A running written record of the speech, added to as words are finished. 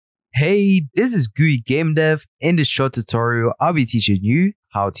Hey, this is GUI Game Dev. In this short tutorial, I'll be teaching you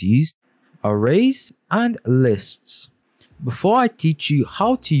how to use arrays and lists. Before I teach you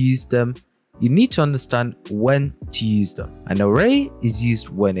how to use them, you need to understand when to use them. An array is used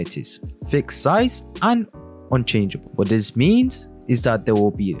when it is fixed size and unchangeable. What this means is that there will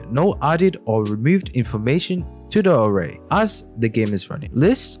be no added or removed information to the array as the game is running.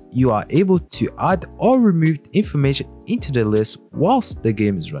 List, you are able to add or remove information into the list whilst the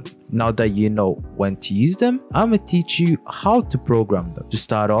game is running. Now that you know when to use them, I'm going to teach you how to program them. To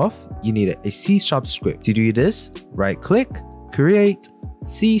start off, you need a C# script. To do this, right click, create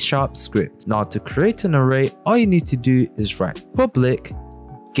C# script. Now to create an array, all you need to do is write public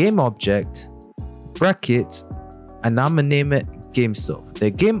game object brackets, and I'm gonna name it game stuff. The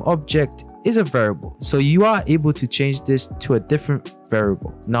game object is a variable, so you are able to change this to a different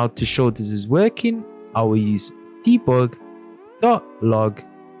variable. Now to show this is working, I will use debug.log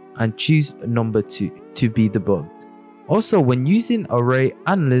and choose number 2 to be debugged. Also, when using array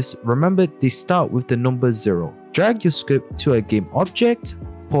and list, remember they start with the number 0. Drag your script to a game object,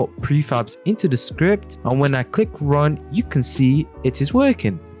 put prefabs into the script, and when I click run, you can see it is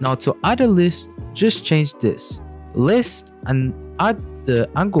working. Now to add a list, just change this list and add the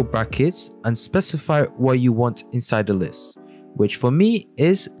angle brackets and specify what you want inside the list, which for me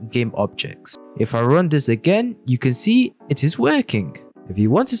is game objects. If I run this again, you can see it is working. If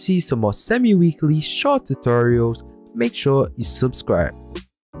you want to see some more semi-weekly short tutorials, make sure you subscribe.